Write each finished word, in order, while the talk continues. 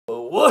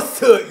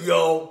What's up,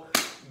 y'all?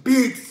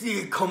 Big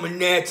Sid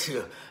coming at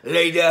you.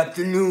 Late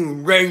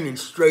afternoon, raining.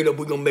 Straight up,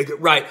 we're gonna make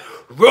it right.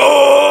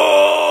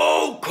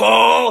 Roll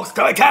call.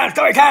 Story time.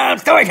 Look, I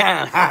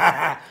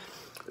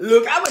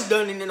haven't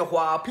done it in a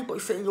while. People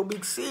are saying, yo,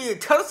 Big Sid,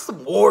 tell us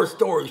some war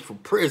stories from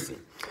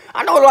prison.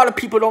 I know a lot of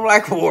people don't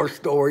like war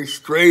stories,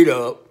 straight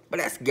up. But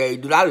that's gay,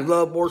 dude. I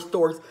love war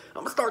stories.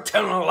 I'm gonna start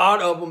telling a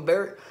lot of them,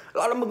 Barry. A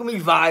lot of them are gonna be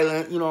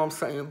violent, you know what I'm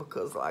saying?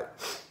 Because, like,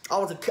 I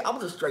was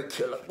a straight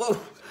killer. Whoa.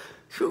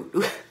 Shoot,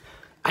 dude.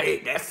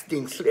 That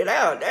thing slid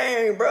out.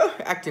 Dang, bro.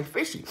 Acting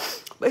fishy.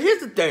 But here's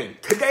the thing.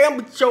 Today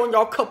I'm showing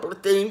y'all a couple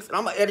of things. And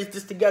I'm going to edit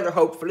this together,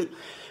 hopefully.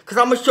 Because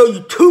I'm going to show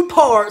you 2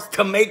 parts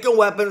to making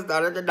weapons.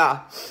 And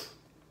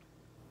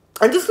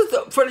this is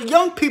for the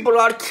young people. A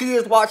lot of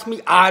kids watch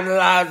me,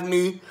 idolize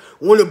me,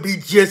 want to be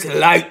just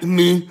like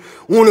me,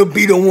 want to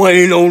be the one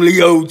and only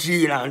OG.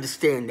 And I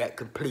understand that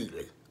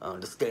completely. I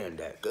understand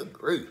that. Good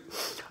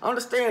grief. I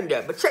understand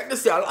that. But check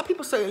this out. A lot of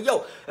people saying,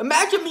 yo,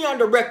 imagine me on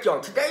the rec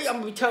yard. Today, I'm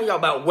going to be telling y'all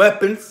about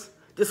weapons.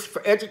 This is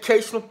for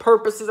educational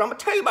purposes. I'm going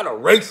to tell you about a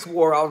race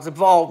war I was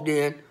involved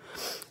in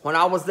when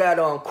I was at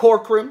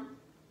Corcoran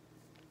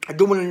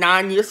doing a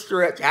 9-year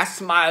stretch. Ask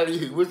Smiley.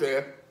 He was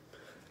there.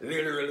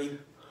 Literally.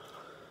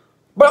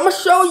 But I'm going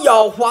to show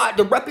y'all why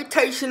the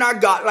reputation I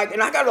got.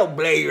 And I got a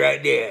blade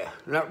right there.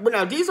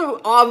 Now, these are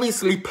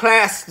obviously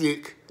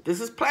plastic. This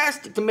is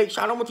plastic to make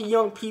sure I don't want you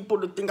young people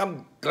to think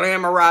I'm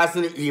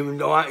glamorizing it, even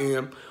though I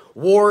am.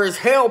 War is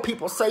hell.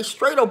 People say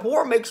straight up,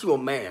 war makes you a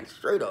man.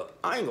 Straight up.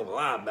 I ain't gonna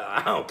lie about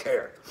it. I don't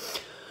care.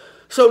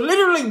 So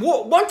literally,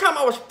 one time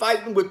I was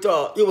fighting with,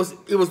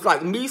 it was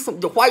like me,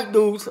 the white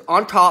dudes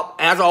on top.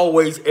 As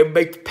always,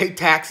 everybody pay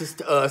taxes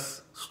to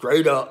us.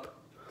 Straight up.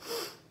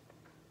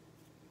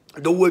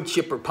 The wood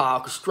chipper pile,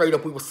 because straight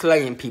up we were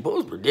slaying people.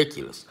 It was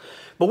ridiculous.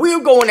 But we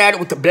were going at it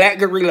with the black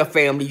guerrilla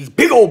family, these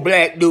big old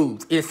black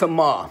dudes, and some,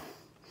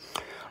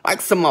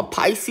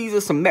 Pisces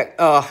or some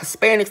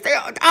Hispanics.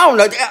 I don't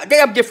know, they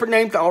have different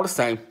names, they're all the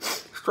same,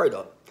 straight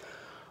up.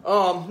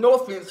 No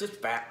offense, just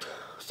fact.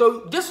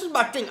 So this is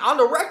my thing. On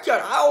the rec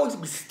yard, I always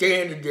be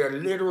standing there,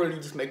 literally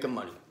just making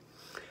money.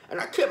 And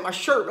I kept my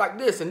shirt like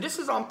this, and this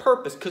is on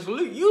purpose, because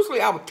usually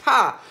I would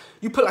tie,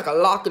 you put like a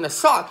lock in a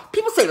sock.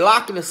 People say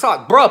lock in a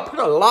sock. Bruh, put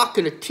a lock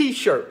in a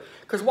t-shirt.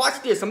 Because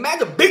watch this.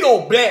 Imagine a big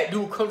old black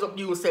dude comes up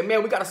to you and say,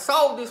 man, we got to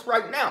solve this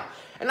right now.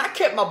 And I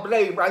kept my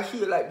blade right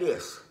here like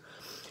this.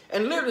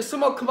 And literally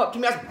someone come up to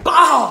me and I said,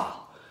 bah!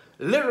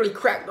 Literally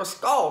cracked their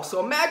skull.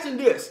 So imagine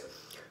this.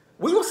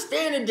 We were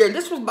standing there.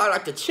 This was by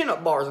like the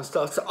chin-up bars and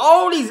stuff. So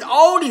all these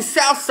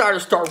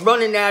Southsiders start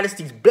running at us.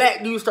 These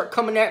black dudes start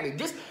coming at me.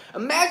 Just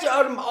imagine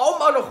all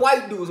my other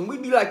white dudes and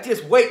we'd be like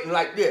this, waiting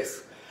like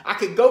this. I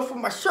could go for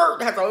my shirt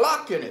that has a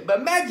lock in it. But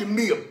imagine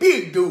me, a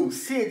big dude,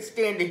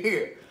 standing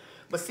here.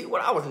 But see,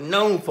 what I was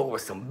known for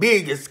was some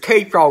big, as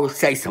K-Frog would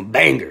say, some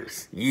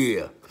bangers.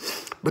 Yeah.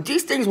 But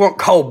these things weren't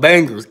called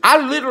bangers. I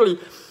literally,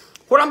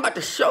 what I'm about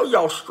to show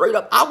y'all straight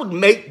up, I would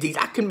make these.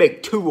 I can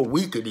make 2 a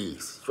week of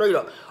these. Straight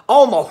up.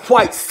 All my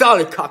white,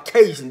 solid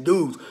Caucasian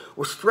dudes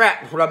were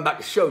strapped with what I'm about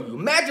to show you.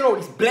 Imagine all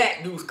these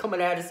black dudes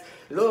coming at us,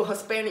 little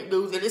Hispanic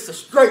dudes, and it's a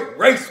straight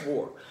race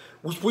war.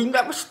 Which we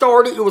never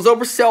started. It was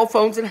over cell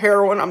phones and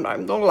heroin. I'm not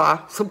even going to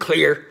lie. So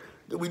clear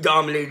that we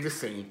dominated the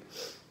scene.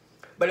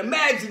 But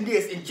imagine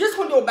this, and just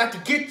when they're about to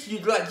get you,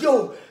 like,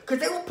 yo, because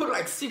they would put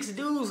like 6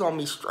 dudes on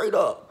me straight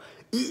up.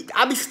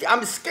 I'm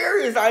as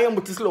scary as I am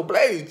with this little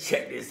blade.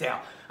 Check this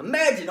out.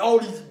 Imagine all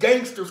these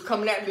gangsters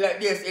coming at me like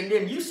this, and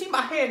then you see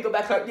my hand go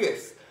back like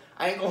this.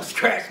 I ain't going to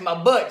scratch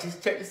my butt.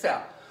 Just check this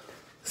out.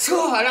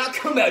 So, and I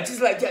come out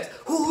just like that.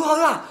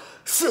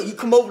 So you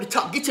come over the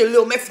top, get your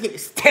little Mexican, and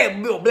stab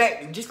a little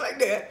black dude, just like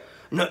that.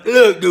 Now,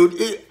 look,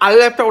 dude, I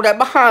left all that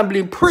behind, but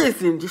in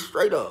prison, just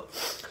straight up.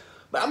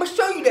 But I'm going to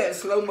show you that in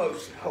slow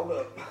motion. Hold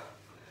up.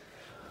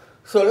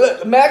 So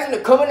look, imagine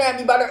it coming at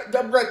me by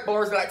the brake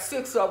bars, like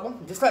 6 of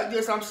them. Just like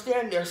this, I'm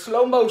standing there,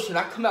 slow motion.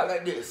 I come out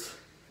like this.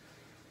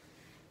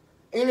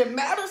 And it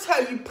matters how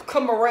you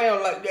come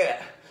around like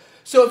that.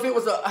 So if it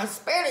was a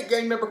Hispanic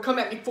gang member come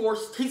at me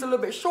first, he's a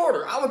little bit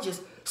shorter. I would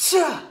just,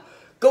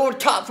 go on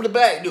top for the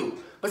black dude.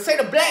 But say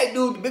the black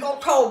dude, the big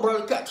old tall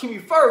brother got to me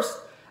first,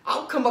 I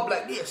would come up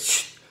like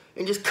this.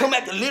 And just come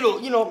at the little,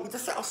 the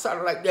south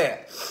side like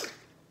that.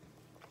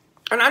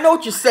 And I know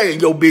what you're saying,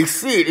 yo, Big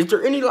Sid. Is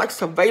there any, like,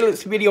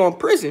 surveillance video in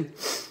prison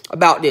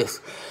about this?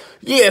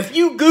 Yeah, if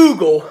you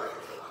Google,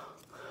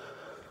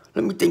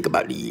 let me think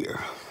about the year.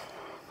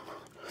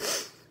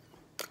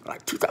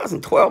 Like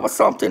 2012 or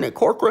something at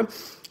Corcoran.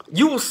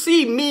 You will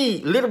see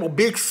me, literal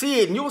Big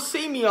Sid, and you'll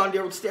see me on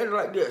there standing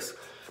like this.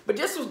 But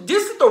this is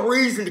the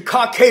reason the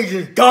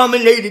Caucasians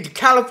dominated the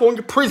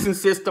California prison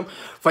system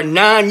for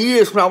 9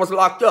 years when I was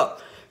locked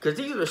up. Because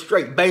these are the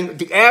straight bangers.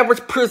 The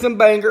average prison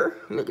banger.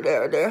 Look at that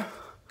right there.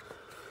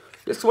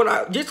 This is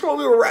what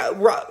we were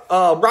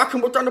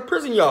rocking with on the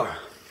prison yard.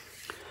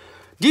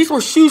 These were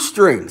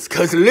shoestrings,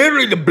 because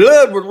literally the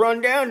blood would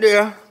run down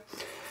there.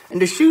 And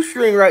the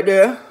shoestring right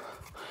there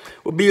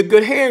would be a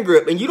good hand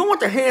grip. And you don't want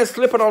the hand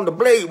slipping on the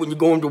blade when you're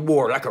going to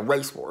war, like a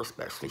race war,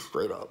 especially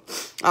straight up.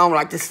 I don't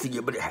like to see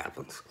it, but it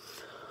happens.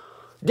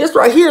 This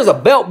right here is a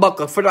belt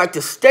buckle for like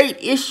the state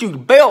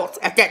issued belts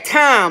at that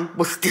time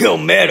was still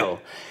metal.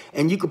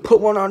 And you could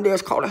put one on there,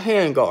 it's called a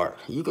handguard.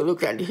 You can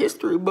look at the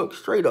history book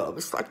straight up.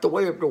 It's like the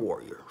way of the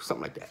warrior,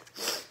 something like that.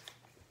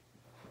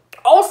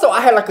 Also, I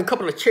had like a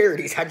couple of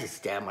charities. I just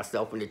stabbed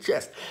myself in the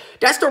chest.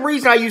 That's the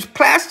reason I use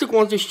plastic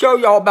ones to show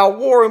y'all about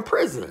war in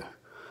prison.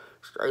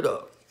 Straight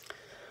up.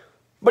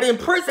 But in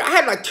prison, I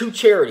had like 2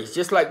 charities,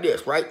 just like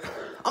this, right?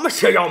 I'm gonna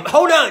show y'all,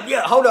 hold on,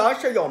 I'll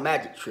show y'all a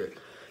magic trick.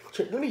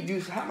 Let me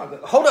use, how am I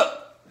gonna, hold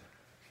up.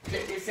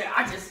 Check this out,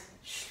 I just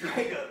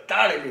straight up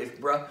thought of this,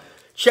 bro.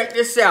 Check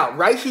this out,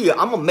 right here.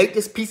 I'm gonna make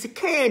this piece of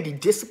candy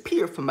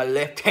disappear from my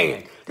left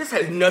hand. This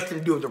has nothing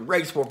to do with the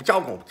race war, but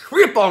y'all gonna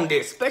trip on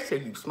this, especially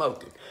if you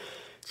smoking.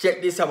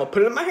 Check this out, I'm gonna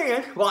put it in my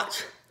hand.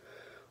 Watch,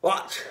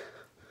 watch,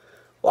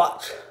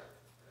 watch.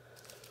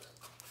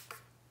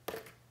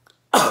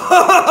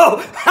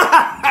 Oh,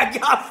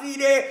 y'all see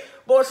that?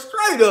 Boy,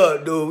 straight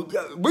up, dude.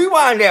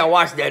 Rewind that and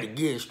watch that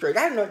again straight.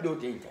 That had nothing to do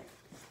with anything.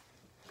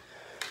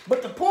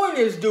 But the point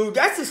is, dude,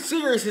 that's as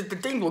serious as the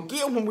thing will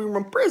get when we were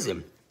in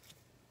prison.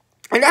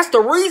 And that's the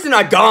reason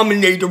I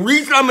dominate, the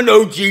reason I'm an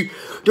OG,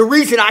 the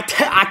reason I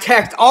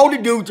text all the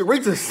dudes, the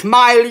reason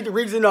Smiley, the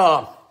reason,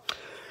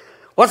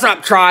 what's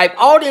up, Tribe,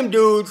 all them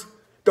dudes,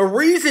 the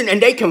reason,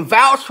 and they can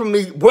vouch for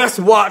me, Wes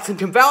Watson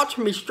can vouch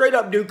for me straight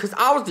up, dude, because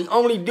I was the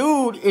only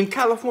dude in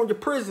California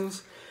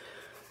prisons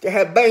that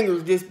had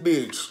bangers this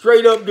big.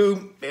 Straight up,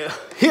 dude.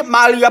 Hit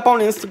Miley up on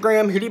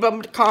Instagram, hit him up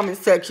in the comment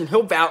section,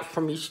 he'll vouch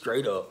for me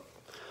straight up.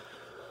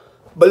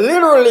 But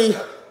literally,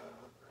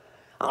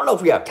 I don't know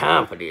if we have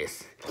time for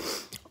this.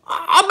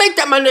 I'll make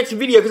that my next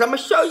video because I'm going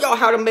to show y'all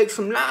how to make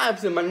some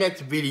knives in my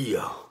next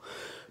video.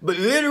 But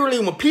literally,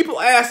 when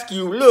people ask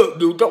you, look,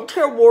 dude, don't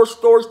tell war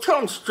stories. Tell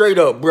them straight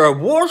up, bro.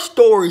 War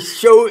stories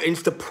show, and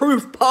it's the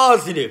proof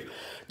positive.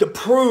 The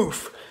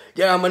proof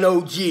that I'm an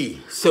OG.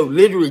 So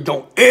literally,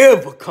 don't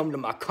ever come to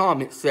my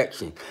comment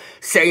section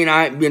saying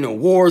I ain't been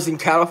in wars in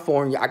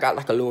California. I got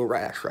like a little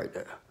rash right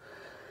there.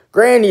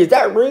 Granny, is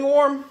that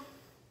ringworm?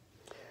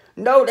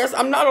 No,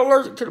 I'm not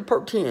allergic to the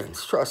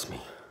Pertins. Trust me.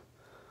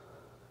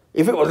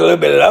 If it was a little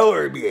bit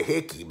lower, it'd be a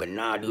hickey. But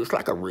nah, dude, it's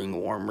like a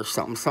ringworm or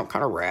something. Some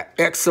kind of rat.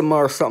 Eczema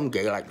or something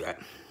gay like that.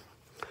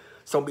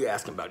 So don't be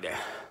asking about that.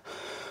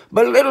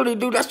 But literally,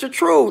 dude, that's the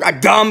truth. I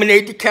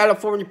dominate the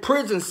California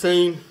prison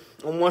scene.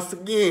 And once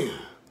again,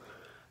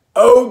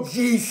 OG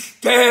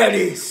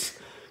status.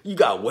 You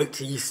gotta wait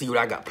till you see what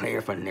I got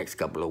planned for the next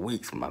couple of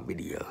weeks for my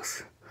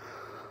videos.